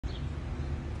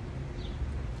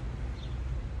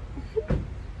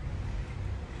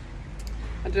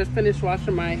I just finished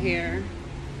washing my hair.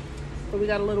 So we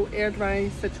got a little air dry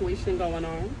situation going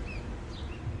on.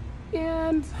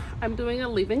 And I'm doing a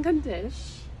leave-in condition.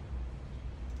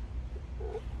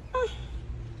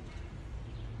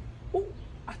 Oh,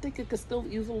 I think it could still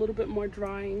use a little bit more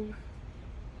drying.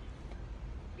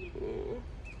 I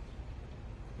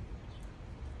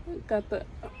got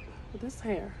this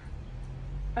hair.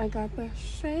 I got the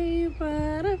shea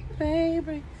butter,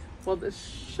 baby. Well, the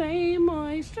shea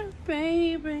moisture,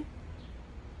 baby.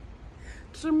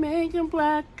 Jamaican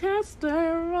black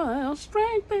castor oil,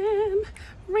 strengthen,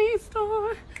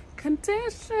 restore,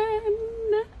 condition.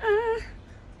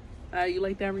 You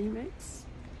like that remix?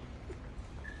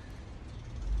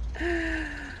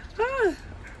 All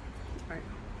right.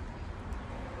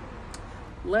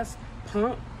 Let's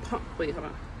pump. Wait,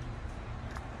 hold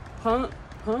on.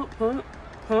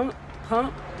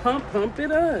 Pump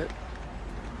it up.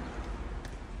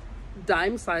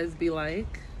 Dime size be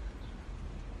like.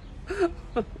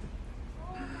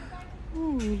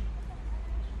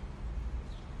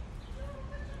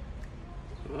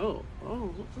 Oh.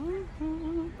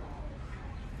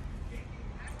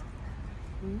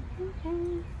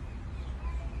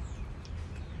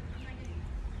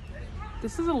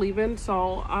 This is a leave-in,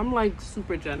 so I'm like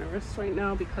super generous right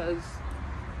now because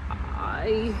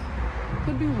I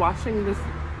could be washing this.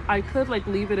 I could like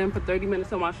leave it in for 30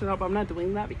 minutes and wash it up. I'm not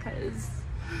doing that because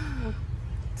I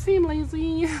seem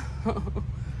lazy.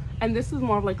 And this is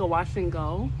more of like a wash and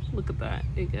go. Look at that.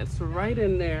 It gets right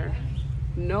in there.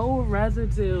 No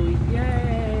residue.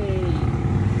 Yay.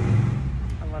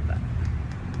 I love that.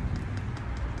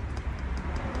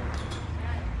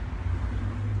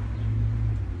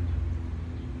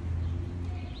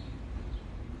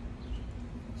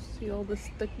 See all this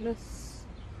thickness?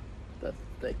 The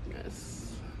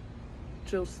thickness.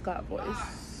 Jill Scott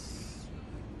voice.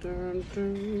 Dun,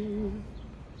 dun.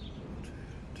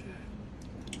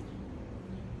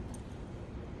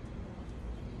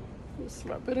 Just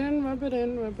rub it in, rub it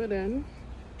in, rub it in.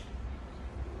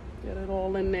 Get it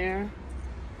all in there.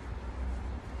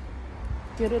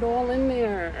 Get it all in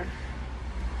there.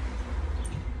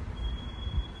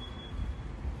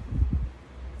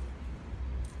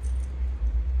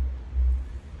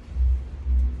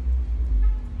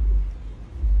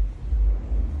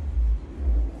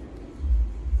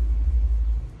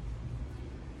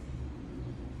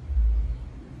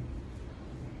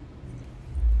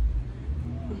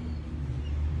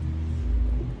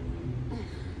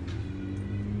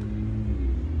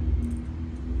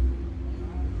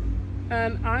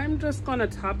 And I'm just gonna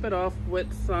top it off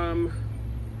with some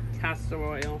castor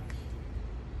oil.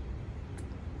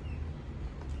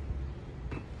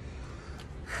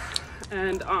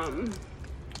 And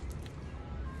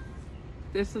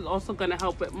this is also gonna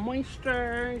help with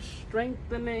moisture,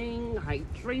 strengthening,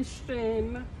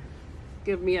 hydration,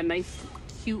 give me a nice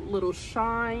cute little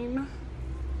shine,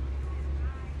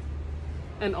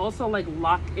 and also like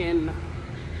lock in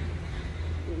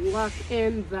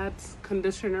that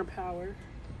conditioner power.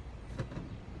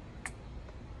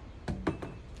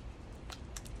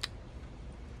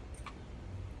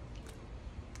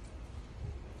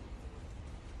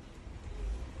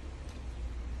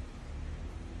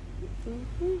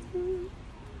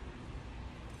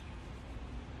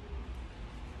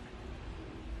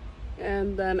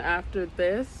 And then after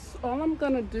this, all I'm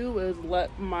gonna do is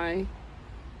let my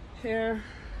hair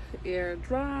air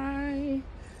dry,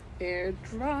 air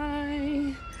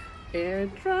dry, air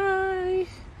dry,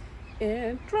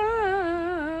 air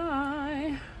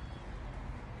dry.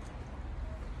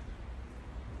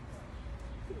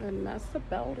 And that's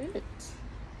about it.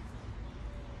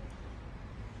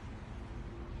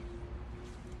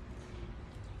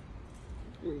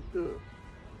 Good.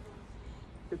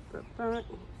 Get that back.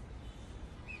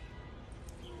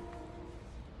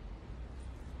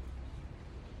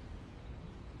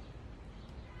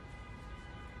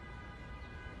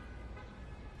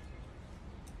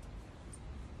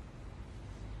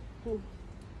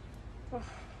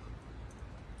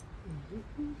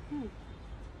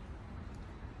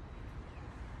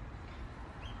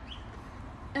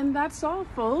 And that's all,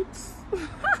 folks.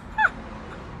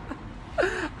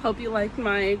 Hope you liked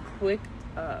my quick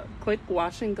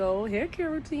wash and go hair care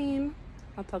routine.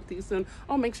 I'll talk to you soon.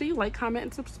 Oh, make sure you like, comment,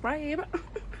 and subscribe.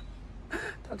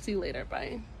 Talk to you later.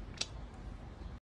 Bye.